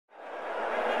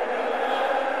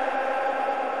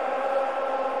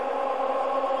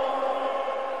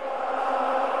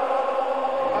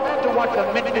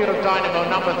at the midfield of Dynamo,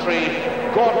 number 3,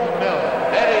 Gordonmilne.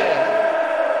 There he is.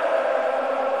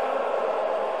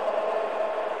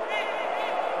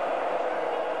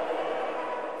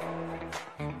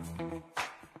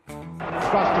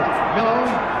 Busted. Milne.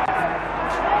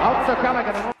 Out to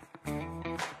Callaghan.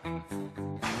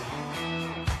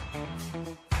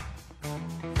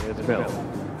 Here's Milne.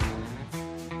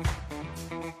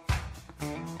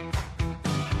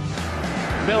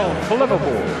 Milne for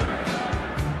Liverpool.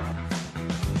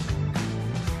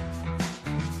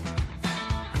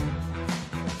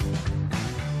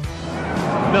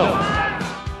 Milne.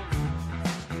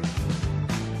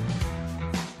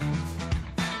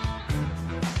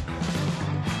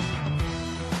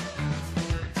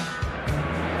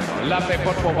 Lovely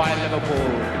football by Liverpool.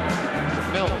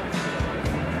 Milne.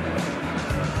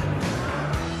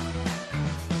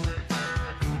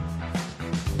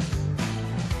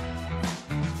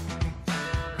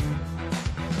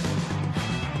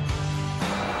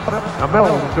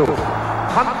 Milne to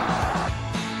Hunt.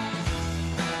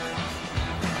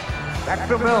 Back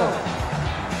to Milne.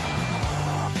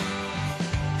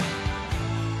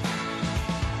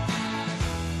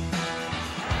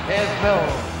 Here's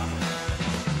Milne.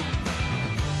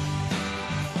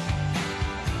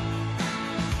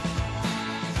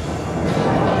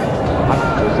 Hunt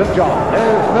to St. John.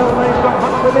 There's Milne. He's got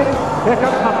Hunt with him. Here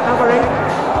comes Hunt, number 8.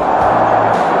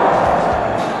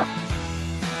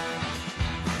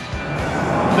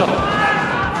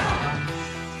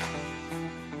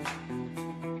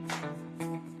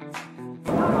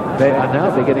 They are now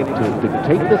beginning to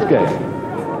dictate this game.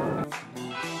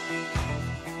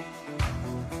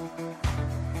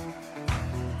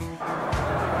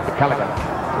 Callaghan.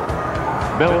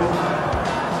 Milne.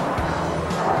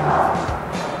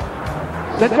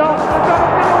 St. John.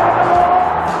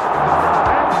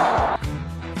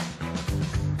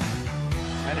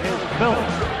 And here's Milne.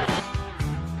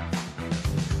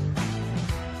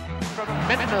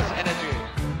 Tremendous energy.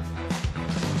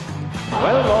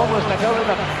 Well, almost like over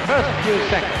the first few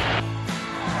seconds.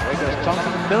 There goes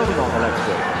Thompson. Milne on the left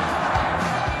wing.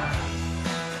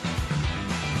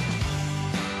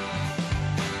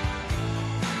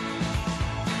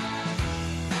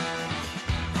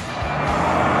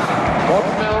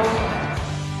 Gordonmilne.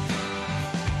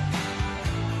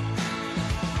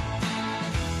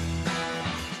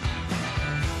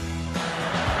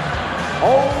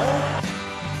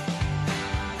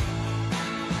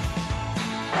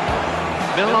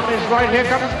 Milne on his right, here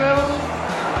comes Milne.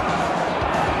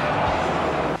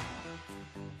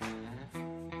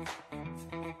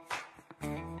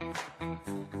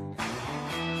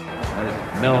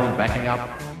 There's Milne backing up.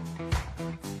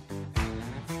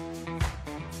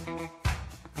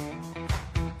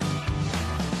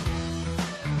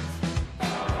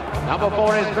 Number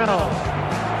 4 is Milne.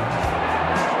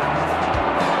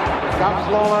 Comes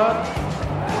Lawler.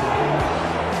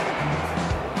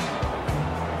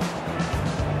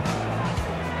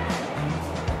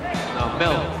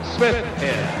 Milne, Smith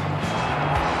here.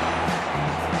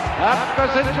 Up to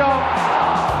St. John.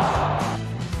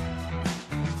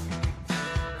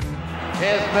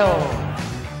 Here's Milne.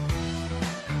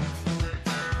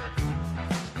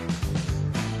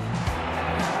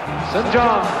 St.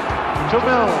 John to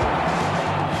Milne.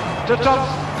 To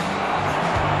Thompson.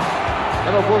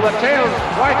 Liverpool the tails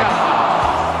right up.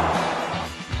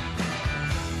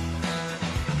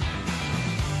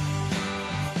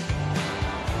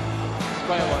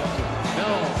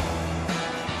 Milne,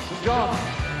 St. John,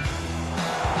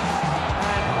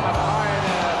 and a fire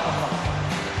there.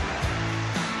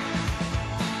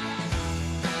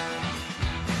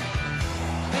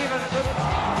 Stevenson,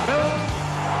 Milne,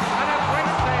 and a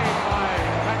great save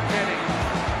by Kenneth.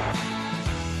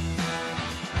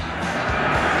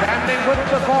 Standing with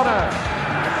the corner.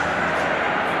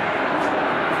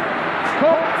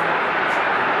 Cook.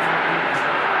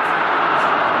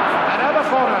 Another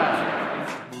corner.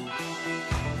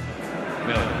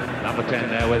 Milne, number 10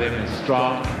 there with him is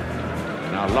Strong.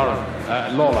 Now Lawler.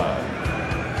 Milne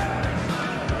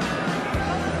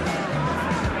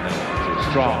to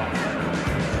Strong.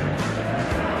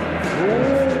 Ooh,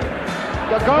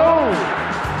 the goal!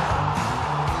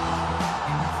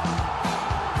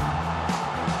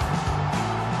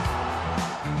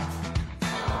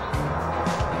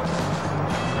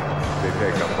 They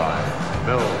take up by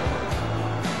Milne.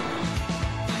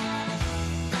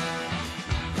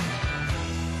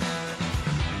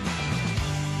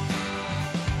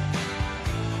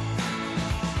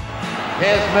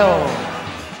 Here's Milne.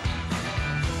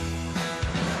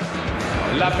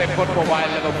 Lovely football by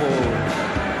Liverpool.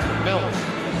 Milne.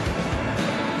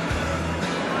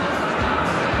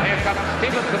 Here's comes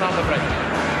Stevenson on the break.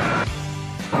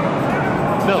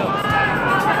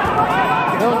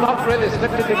 Milne not really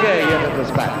slipped into gear yet in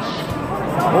this match.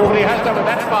 All he has done with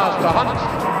that pass to Hunt.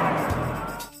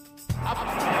 Up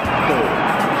to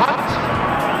Hunt.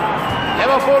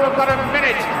 Liverpool have got a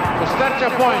minute to stretch a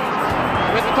point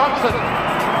with Thompson.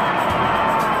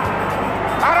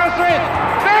 Harrison!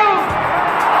 Milne!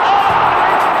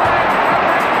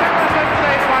 Magnificent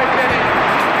save by Kenneth.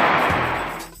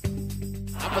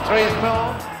 Number 3 is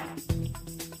Milne.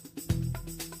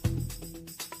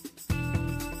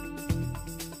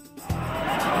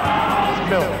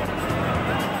 Milne.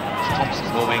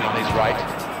 Thompson's moving on his right.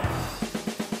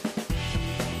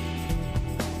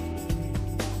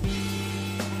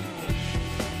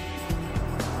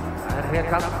 And here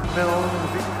comes Milne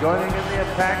joining in the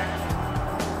attack.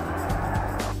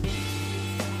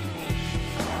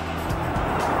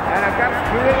 And a gap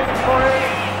created for him.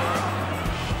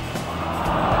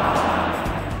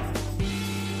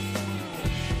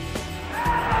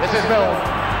 This is Milne,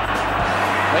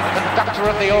 the conductor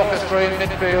of the orchestra in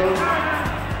midfield.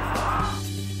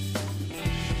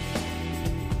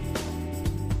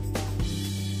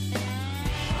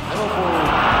 Liverpool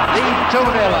lead 2-0,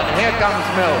 and here comes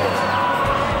Milne.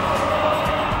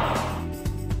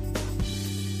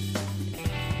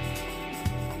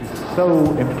 It's so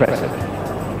impressive.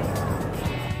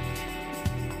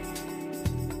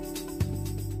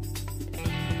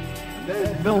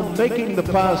 There's Milne making the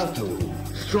pass to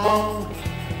Strong.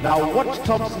 Now watch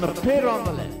Thompson appear on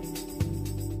the left.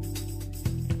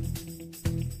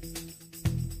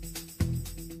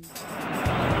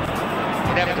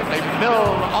 Inevitably,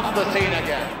 Milne on the scene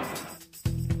again.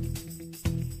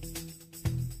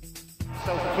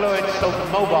 So fluid, so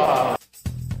mobile.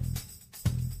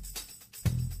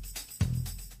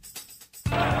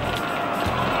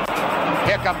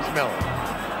 Here comes Milne.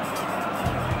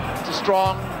 To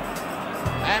Strong.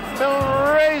 And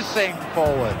Milne racing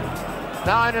forward.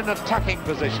 Now in an attacking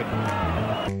position.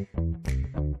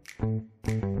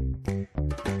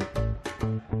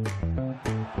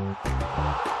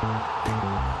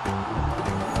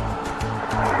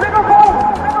 Liverpool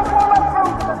are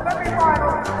through to the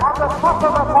semi-final on the top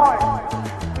of the point.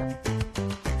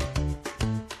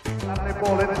 And the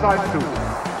ball inside 2.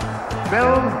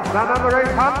 Milne, now number 8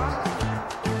 Hunt.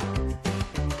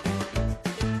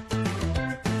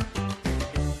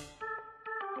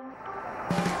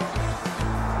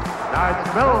 Now it's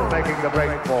Milne making the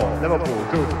break for Liverpool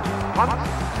to Hunt.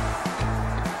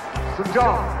 St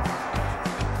John.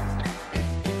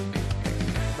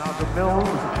 Now to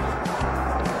Milne.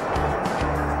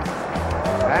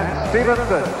 And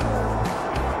Stevenson.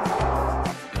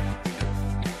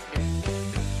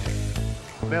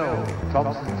 Milne.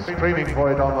 Thompson screaming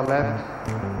for it on the left.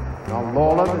 Now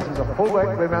Lawler, this is a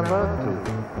fullback, remember, to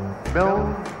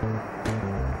Milne.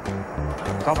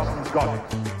 Thompson's got it.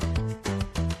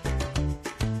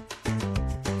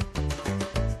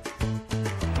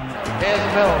 Here's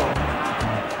Milne.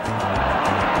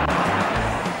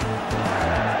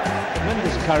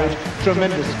 Tremendous courage,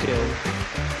 tremendous skill.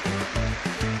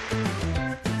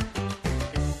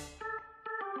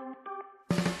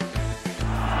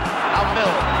 Now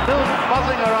Milne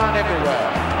buzzing around everywhere.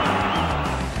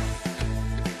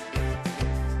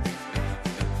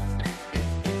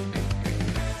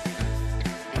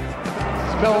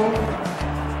 Milne.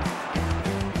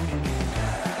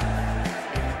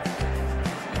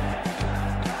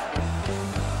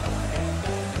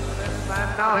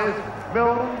 And now here's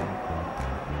Milne.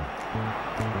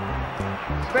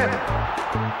 Smith.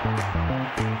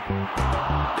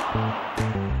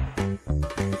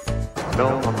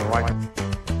 Milne on the right.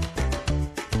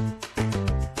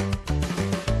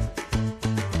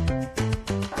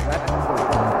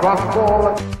 Cross ball.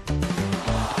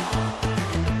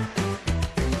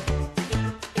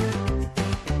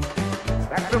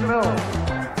 Back to Milne.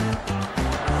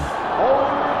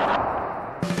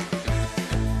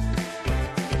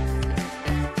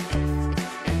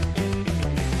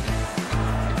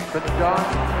 St John.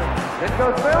 It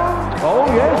goes Milne. Oh,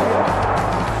 yes.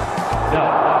 No.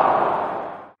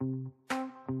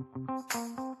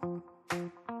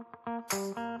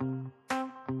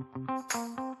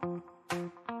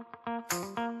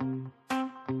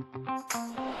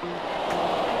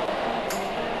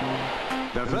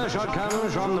 The first shot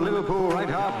comes from the Liverpool right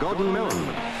half, Gordon-Milne.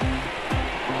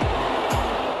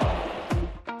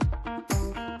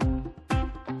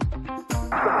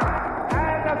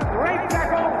 And a great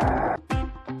tackle.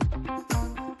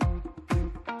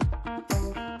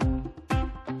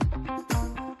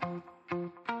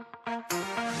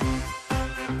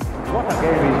 What a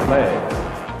game he's played.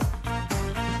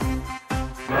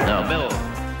 No.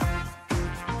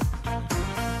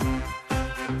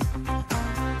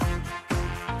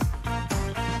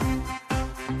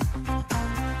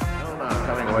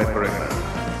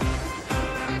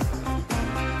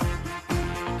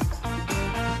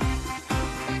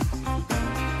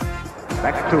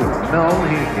 to Milne,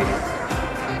 he's the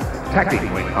attacking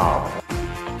wing half.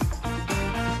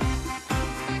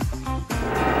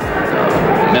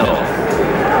 Milne.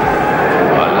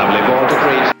 Oh, lovely ball to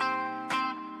crease.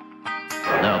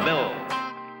 Now Milne.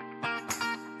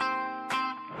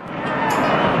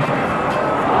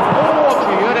 Oh,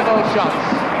 beautiful shots.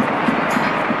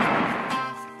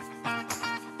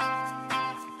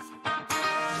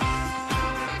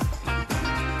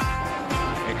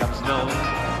 Here comes Milne,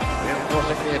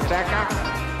 reinforcing the attacker.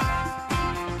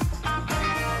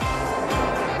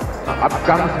 Up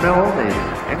comes Milne, the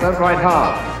England right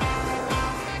half.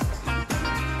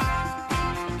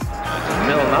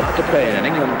 Milne up to play and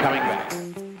England coming back.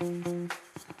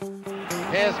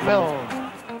 Here's Milne.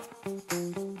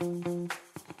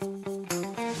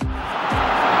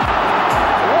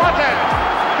 What a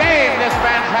game this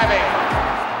man's having!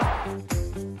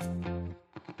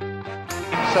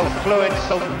 So fluid,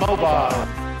 so mobile.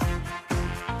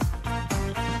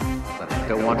 But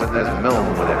still wanted this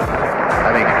Milne with it,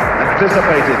 having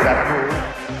anticipated that move.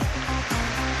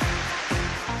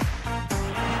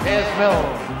 Here's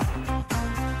Milne.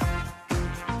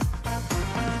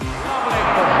 Lovely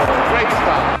football, great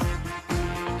start.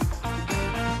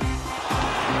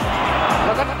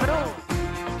 Look at Milne.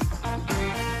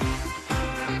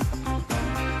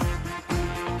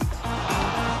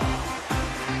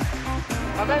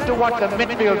 I'm meant to watch the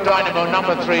midfield dynamo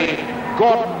number 3,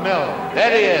 Gordon Milne.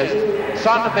 There he is,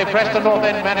 son of the Preston North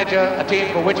End manager, a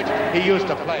team for which he used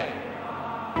to play.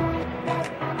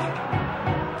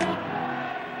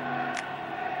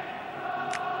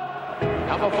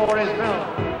 Number 4 is Milne.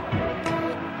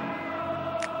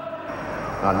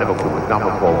 Liverpool with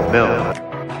number 4, Milne.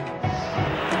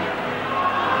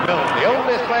 Milne, the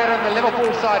oldest player in the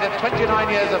Liverpool side at 29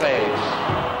 years of age.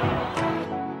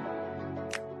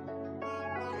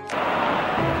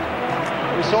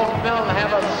 We saw Milne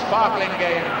have a sparkling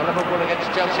game for Liverpool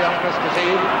against Chelsea on Christmas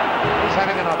Eve. He's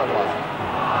having another one.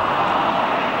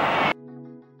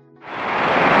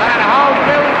 And how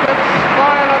Milne could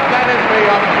smile at that is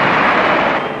beyond.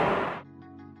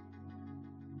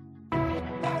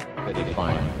 Very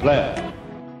fine player.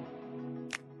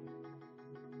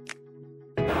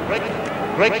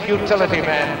 Great utility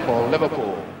man for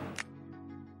Liverpool.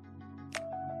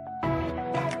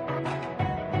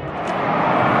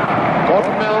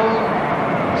 Gordon Milne,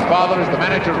 his father is the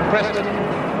manager of Preston.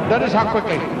 Notice how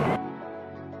quickly.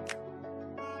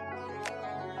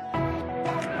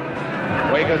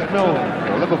 Away goes Milne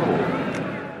for Liverpool.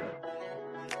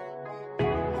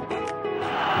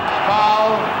 Foul,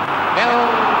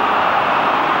 Milne,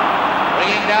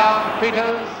 bringing down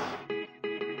Peters.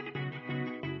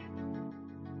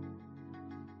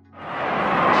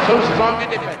 So strong in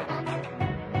defense.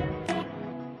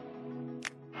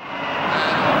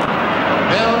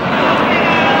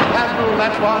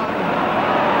 That's one.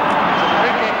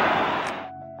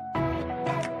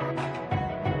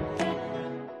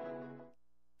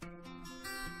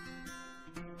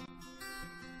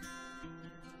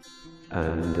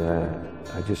 And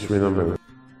I just remember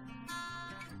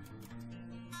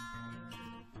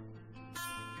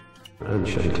and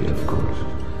shaky, of course.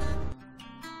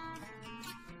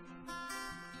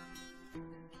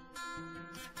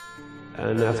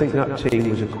 And I think that team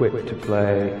was equipped to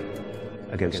play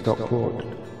against Stockport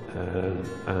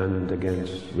and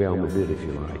against Real Madrid, if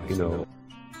you like, you know.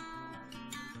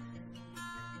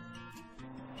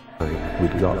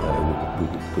 We'd got there,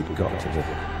 we'd got to the,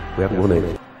 we hadn't won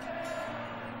it.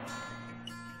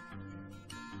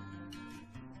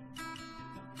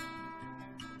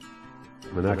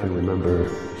 I mean, I can remember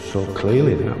so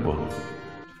clearly that one.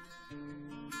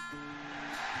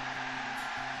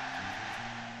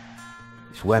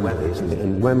 It's Wembley, isn't it?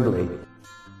 And Wembley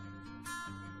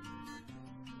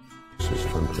was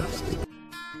fantastic.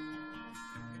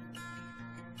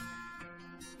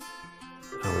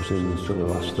 I was in sort of the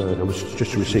last third, I was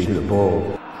just receiving the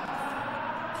ball.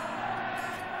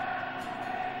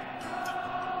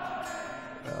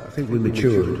 I think we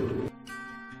matured.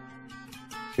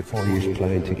 4 years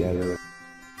playing together.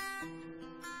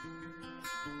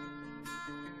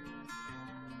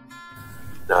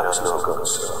 No, it was no good,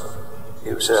 so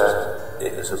it was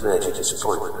a major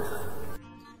disappointment, really.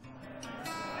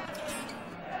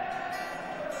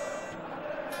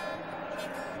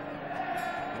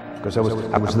 Because I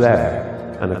was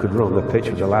there, and I could run the pitch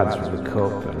with the lads with the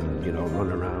cup, and you know,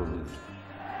 run around.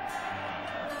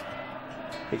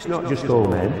 It's not just all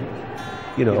men,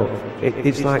 you know.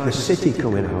 It's like the city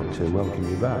coming out to welcome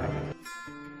you back.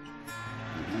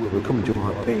 We were coming to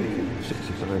our peak in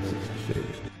 '65,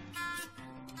 '66.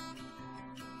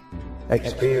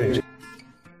 Experience.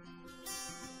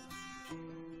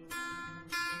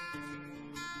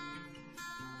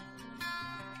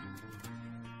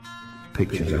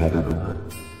 pictures I haven't done that.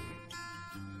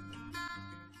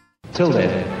 Till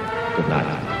then, good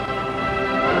night.